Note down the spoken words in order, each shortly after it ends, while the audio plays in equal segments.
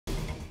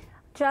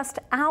just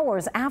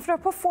hours after a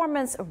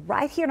performance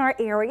right here in our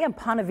area in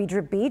Ponte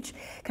Vedra Beach,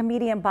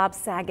 comedian Bob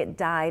Saget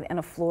died in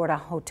a Florida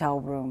hotel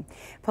room.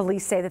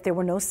 Police say that there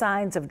were no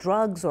signs of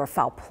drugs or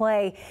foul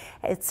play.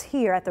 It's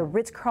here at the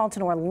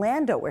Ritz-Carlton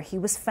Orlando where he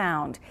was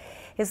found.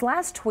 His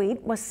last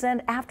tweet was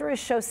sent after his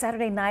show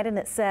Saturday night, and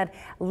it said,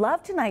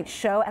 "Love tonight's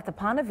show at the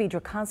Ponte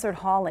Vedra Concert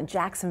Hall in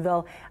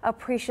Jacksonville.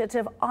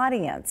 Appreciative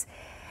audience."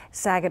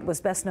 Saget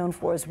was best known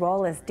for his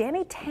role as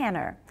Danny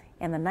Tanner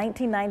in the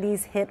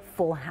 1990s hit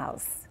Full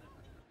House.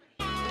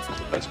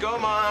 Let's go,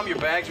 Mom. Your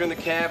bags are in the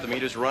cab. The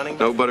meter's running.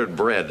 No buttered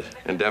bread,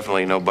 and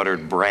definitely no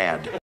buttered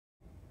Brad.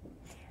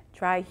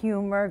 Dry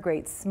humor,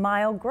 great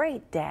smile,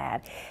 great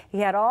dad.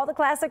 He had all the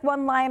classic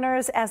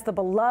one-liners as the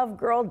beloved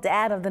girl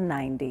dad of the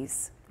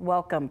 90s.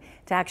 Welcome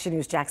to Action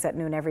News Jax at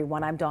noon,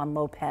 everyone. I'm Dawn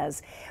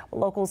Lopez.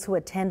 Locals who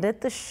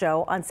attended the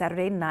show on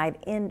Saturday night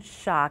in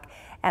shock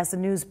as the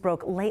news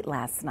broke late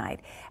last night.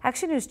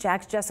 Action News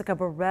Jax Jessica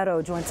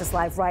Barreto joins us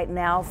live right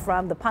now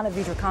from the Ponte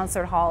Vedra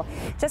Concert Hall.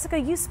 Jessica,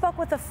 you spoke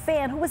with a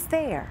fan who was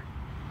there.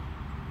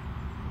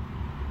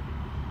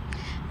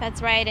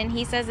 That's right, and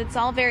he says it's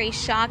all very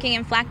shocking.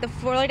 In fact, the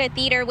Florida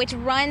Theater, which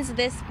runs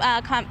this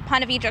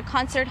Ponte Vedra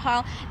Concert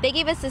Hall, they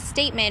gave us a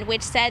statement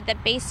which said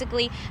that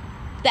basically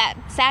that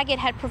Saget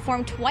had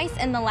performed twice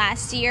in the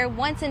last year,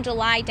 once in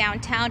July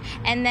downtown,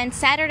 and then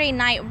Saturday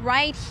night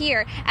right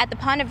here at the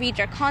Ponte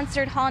Vedra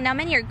Concert Hall. Now,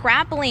 many are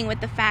grappling with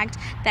the fact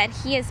that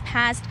he has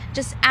passed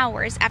just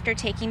hours after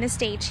taking the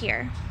stage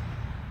here.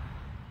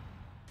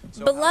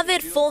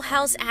 Beloved Full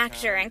House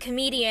actor and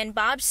comedian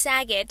Bob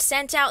Saget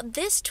sent out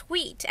this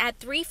tweet at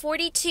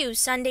 3:42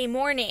 Sunday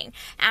morning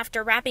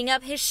after wrapping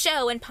up his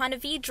show in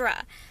Ponte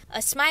Vedra.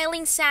 A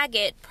smiling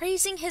Saget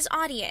praising his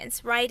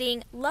audience,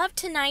 writing, "Love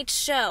tonight's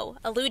show,"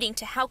 alluding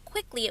to how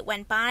quickly it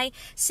went by,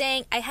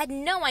 saying, "I had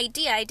no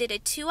idea I did a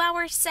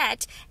 2-hour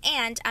set,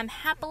 and I'm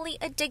happily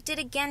addicted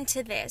again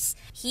to this."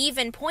 He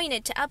even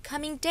pointed to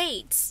upcoming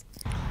dates.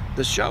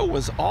 The show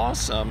was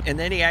awesome, and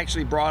then he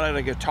actually brought out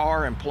a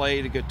guitar and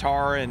played a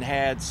guitar and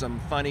had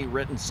some funny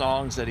written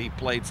songs that he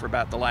played for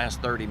about the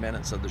last 30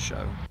 minutes of the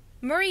show.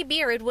 Murray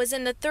Beard was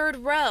in the third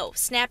row,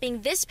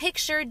 snapping this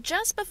picture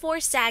just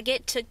before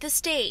Saget took the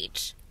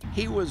stage.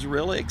 He was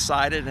really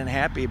excited and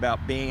happy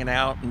about being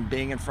out and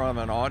being in front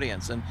of an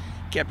audience, and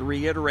kept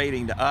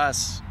reiterating to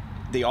us,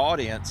 the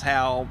audience,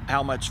 how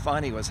much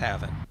fun he was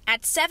having.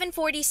 At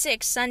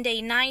 7:46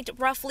 Sunday night,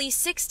 roughly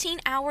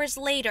 16 hours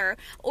later,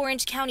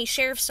 Orange County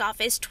Sheriff's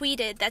Office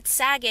tweeted that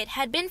Saget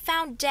had been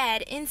found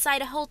dead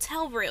inside a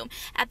hotel room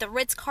at the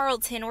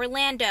Ritz-Carlton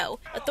Orlando.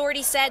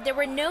 Authorities said there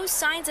were no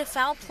signs of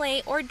foul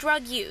play or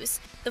drug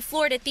use. The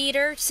Florida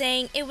Theater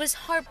saying it was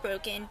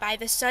heartbroken by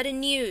the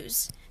sudden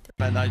news.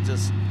 And I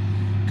just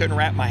couldn't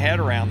wrap my head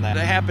around that.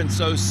 It happened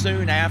so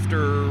soon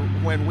after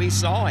when we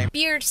saw him.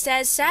 Beard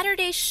says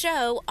Saturday's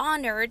show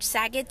honored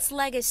Saget's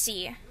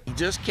legacy. He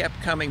just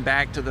kept coming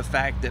back to the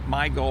fact that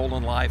my goal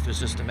in life is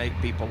just to make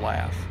people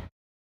laugh.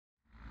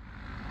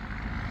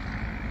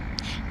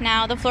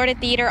 Now, the Florida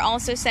Theater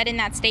also said in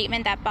that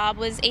statement that Bob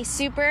was a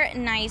super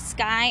nice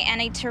guy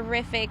and a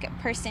terrific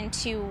person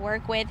to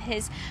work with.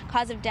 His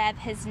cause of death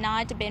has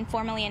not been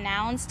formally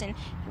announced, and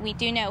we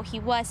do know he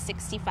was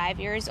 65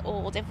 years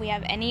old. If we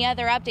have any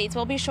other updates,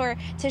 we'll be sure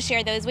to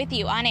share those with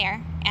you on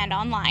air and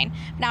online.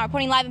 Now,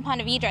 reporting live in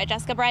Ponte Vedra,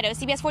 Jessica Barreto,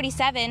 CBS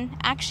 47,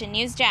 Action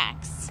News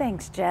Jax.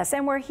 Thanks, Jess.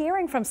 And we're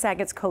hearing from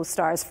Saget's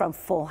co-stars from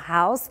Full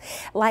House,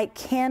 like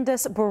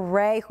Candace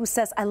Bure, who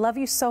says, "I love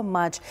you so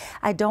much.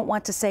 I don't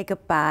want to say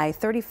goodbye.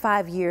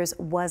 35 years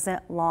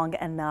wasn't long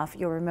enough."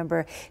 You'll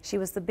remember she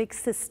was the big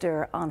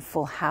sister on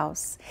Full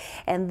House.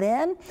 And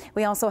then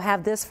we also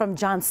have this from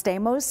John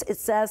Stamos. It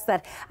says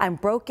that, "I'm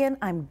broken,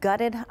 I'm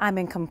gutted, I'm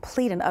in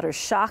complete and utter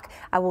shock.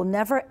 I will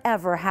never,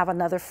 ever have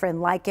another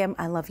friend like him.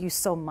 I love you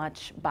so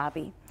much,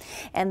 Bobby."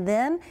 And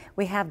then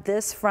we have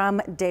this from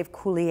Dave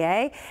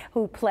Coulier,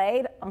 who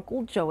played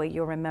Uncle Joey,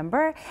 you'll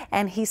remember.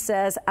 And he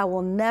says, "I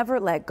will never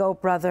let go,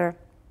 brother.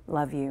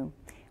 Love you."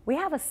 We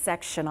have a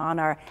section on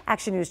our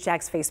Action News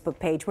Jax Facebook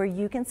page where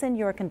you can send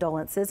your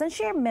condolences and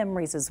share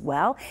memories as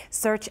well.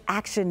 Search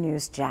Action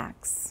News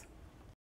Jax.